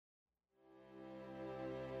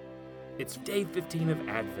It's day 15 of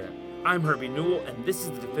Advent. I'm Herbie Newell, and this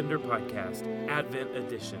is the Defender Podcast, Advent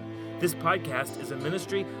Edition. This podcast is a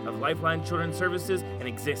ministry of Lifeline Children's Services and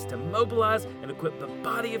exists to mobilize and equip the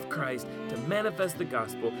body of Christ to manifest the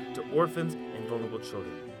gospel to orphans and vulnerable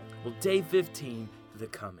children. Well, day 15, the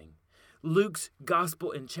coming. Luke's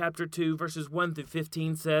Gospel in chapter 2, verses 1 through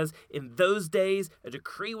 15 says, "In those days, a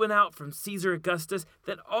decree went out from Caesar Augustus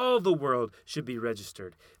that all the world should be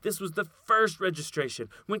registered. This was the first registration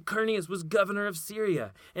when Quirinius was governor of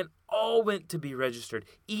Syria, and all went to be registered,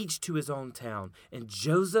 each to his own town. And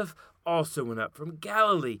Joseph also went up from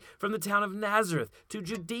Galilee, from the town of Nazareth, to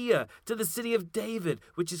Judea, to the city of David,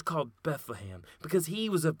 which is called Bethlehem, because he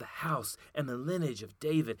was of the house and the lineage of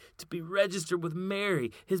David, to be registered with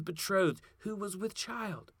Mary, his betrothed, who was with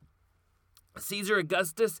child." Caesar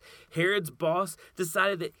Augustus, Herod's boss,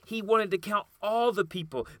 decided that he wanted to count all the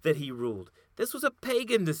people that he ruled. This was a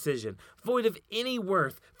pagan decision, void of any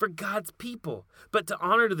worth for God's people. But to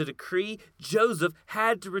honor the decree, Joseph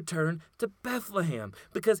had to return to Bethlehem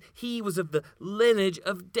because he was of the lineage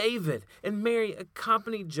of David. And Mary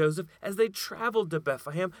accompanied Joseph as they traveled to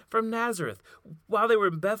Bethlehem from Nazareth. While they were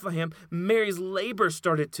in Bethlehem, Mary's labor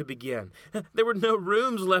started to begin. There were no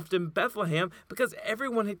rooms left in Bethlehem because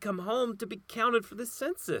everyone had come home to be counted for the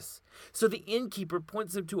census. So the innkeeper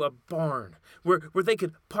points them to a barn where they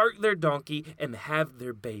could park their donkey and have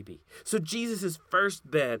their baby. So Jesus' first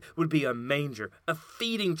bed would be a manger, a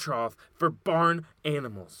feeding trough for barn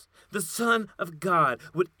animals. The Son of God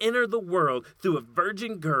would enter the world through a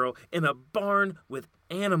virgin girl in a barn with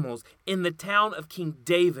animals in the town of King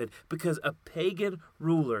David because a pagan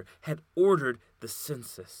ruler had ordered the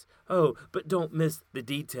census. Oh, but don't miss the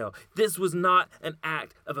detail. This was not an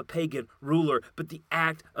act of a pagan ruler, but the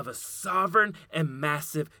act of a sovereign and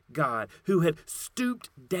massive God who had stooped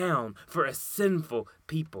down for a sinful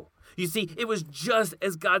people. You see, it was just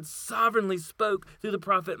as God sovereignly spoke through the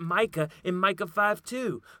prophet Micah in Micah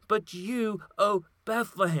 5:2. "But you, O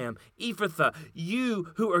Bethlehem, Ephrathah,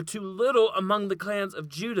 you who are too little among the clans of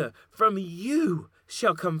Judah, from you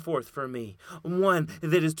shall come forth for me one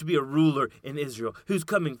that is to be a ruler in Israel, whose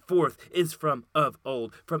coming forth is from of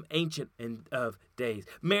old, from ancient and of days."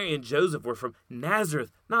 Mary and Joseph were from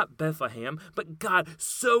Nazareth, not Bethlehem, but God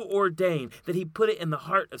so ordained that he put it in the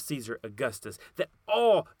heart of Caesar Augustus that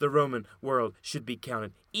all the Roman world should be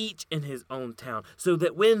counted, each in his own town, so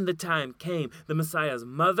that when the time came, the Messiah's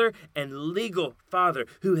mother and legal father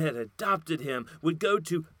who had adopted him would go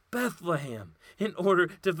to Bethlehem in order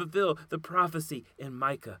to fulfill the prophecy in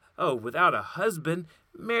Micah. Oh, without a husband,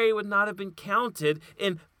 Mary would not have been counted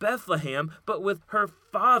in Bethlehem, but with her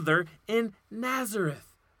father in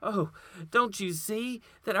Nazareth. Oh, don't you see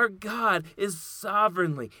that our God is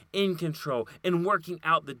sovereignly in control and working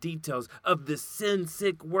out the details of this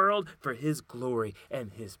sin-sick world for his glory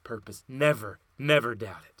and his purpose? Never, never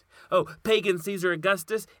doubt it. Oh, pagan Caesar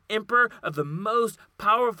Augustus, emperor of the most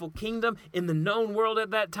powerful kingdom in the known world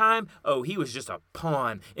at that time, oh, he was just a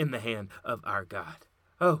pawn in the hand of our God.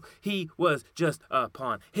 Oh, he was just a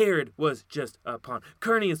pawn. Herod was just a pawn.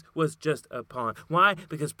 Quirinius was just a pawn. Why?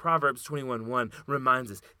 Because Proverbs 21:1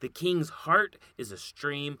 reminds us the king's heart is a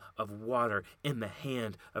stream of water in the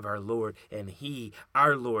hand of our Lord, and he,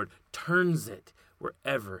 our Lord, turns it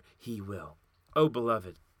wherever he will. Oh,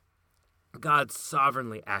 beloved, God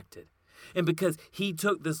sovereignly acted. And because he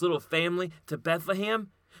took this little family to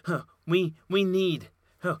Bethlehem, we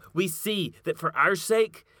see that for our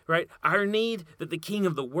sake, right, our need, that the King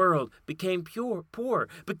of the world became poor.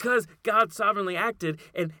 Because God sovereignly acted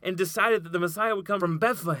and decided that the Messiah would come from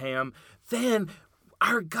Bethlehem, then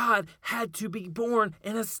our God had to be born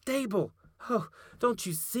in a stable. Oh, don't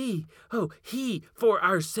you see? Oh, he, for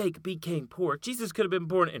our sake, became poor. Jesus could have been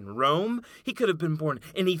born in Rome. He could have been born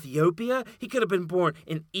in Ethiopia. He could have been born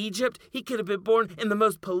in Egypt. He could have been born in the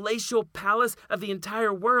most palatial palace of the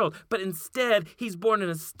entire world. But instead, he's born in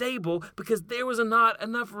a stable because there was not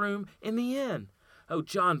enough room in the inn. Oh,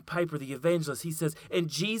 John Piper, the evangelist, he says, and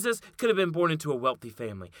Jesus could have been born into a wealthy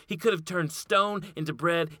family. He could have turned stone into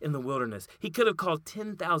bread in the wilderness. He could have called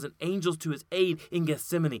 10,000 angels to his aid in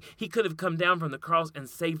Gethsemane. He could have come down from the cross and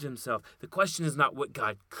saved himself. The question is not what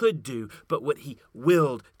God could do, but what he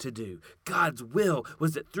willed to do. God's will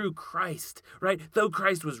was that through Christ, right, though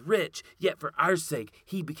Christ was rich, yet for our sake,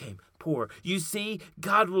 he became poor. You see,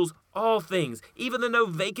 God rules all things, even the no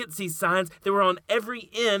vacancy signs that were on every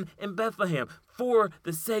inn in Bethlehem, for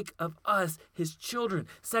the sake of us, his children.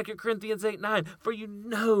 2 Corinthians 8:9, for you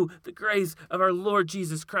know the grace of our Lord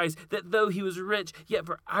Jesus Christ, that though he was rich, yet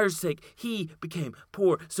for our sake he became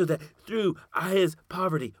poor, so that through his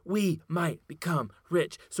poverty we might become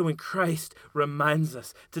rich. So when Christ reminds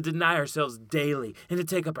us to deny ourselves daily and to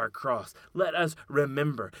take up our cross, let us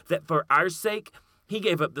remember that for our sake, he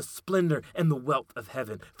gave up the splendor and the wealth of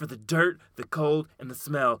heaven for the dirt, the cold, and the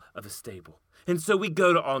smell of a stable. And so we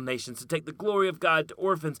go to all nations to take the glory of God to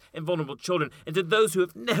orphans and vulnerable children, and to those who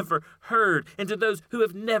have never heard, and to those who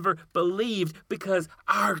have never believed, because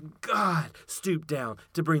our God stooped down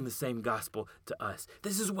to bring the same gospel to us.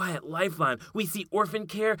 This is why at Lifeline we see orphan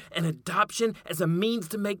care and adoption as a means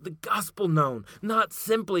to make the gospel known, not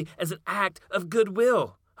simply as an act of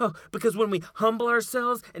goodwill. Oh, because when we humble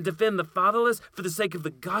ourselves and defend the fatherless for the sake of the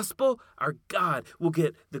gospel, our God will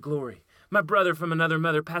get the glory. My brother from another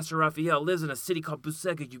mother, Pastor Raphael, lives in a city called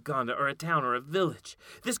Busega, Uganda, or a town or a village.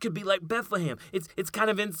 This could be like Bethlehem. It's kind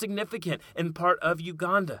of insignificant and part of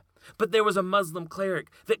Uganda. But there was a Muslim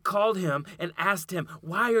cleric that called him and asked him,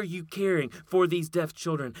 why are you caring for these deaf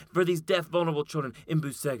children, for these deaf, vulnerable children in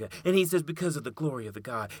Busega? And he says, because of the glory of the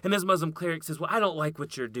God. And this Muslim cleric says, well, I don't like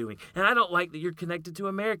what you're doing. And I don't like that you're connected to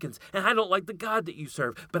Americans. And I don't like the God that you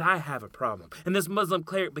serve. But I have a problem. And this Muslim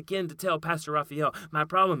cleric began to tell Pastor Raphael, my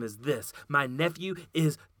problem is this. My nephew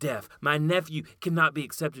is deaf. My nephew cannot be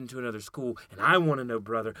accepted into another school. And I want to know,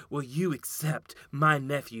 brother, will you accept my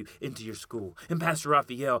nephew into your school? And Pastor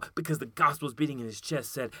Raphael, because the gospel is beating in his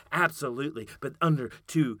chest, said, absolutely, but under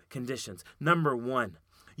two conditions. Number one,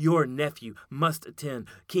 your nephew must attend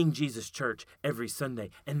King Jesus Church every Sunday.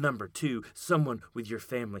 And number two, someone with your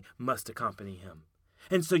family must accompany him.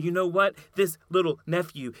 And so you know what? This little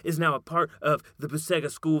nephew is now a part of the Busega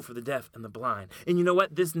School for the Deaf and the Blind. And you know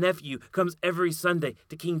what? This nephew comes every Sunday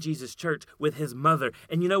to King Jesus Church with his mother.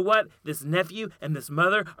 And you know what? This nephew and this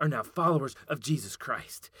mother are now followers of Jesus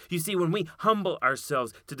Christ. You see, when we humble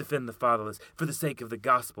ourselves to defend the fatherless for the sake of the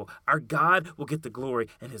gospel, our God will get the glory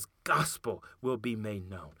and his gospel will be made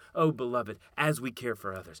known. Oh, beloved, as we care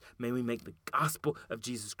for others, may we make the gospel of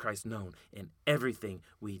Jesus Christ known in everything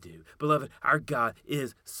we do. Beloved, our God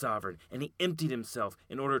is sovereign, and he emptied himself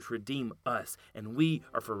in order to redeem us, and we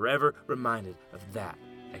are forever reminded of that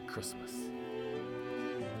at Christmas.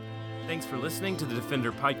 Thanks for listening to the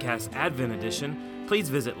Defender Podcast Advent Edition. Please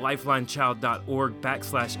visit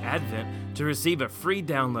lifelinechild.org/Advent to receive a free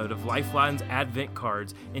download of Lifeline's Advent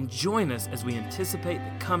cards and join us as we anticipate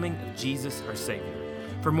the coming of Jesus our Savior.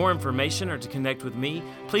 For more information or to connect with me,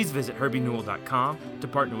 please visit herbienewell.com. To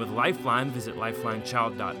partner with Lifeline, visit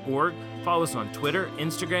lifelinechild.org. Follow us on Twitter,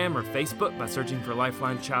 Instagram, or Facebook by searching for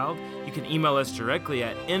Lifeline Child. You can email us directly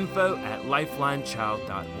at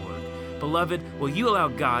info@lifelinechild.org. Beloved, will you allow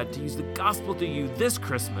God to use the gospel through you this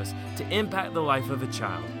Christmas to impact the life of a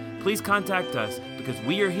child? Please contact us because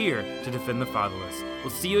we are here to defend the fatherless.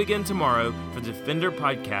 We'll see you again tomorrow for the Defender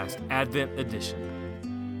Podcast Advent Edition.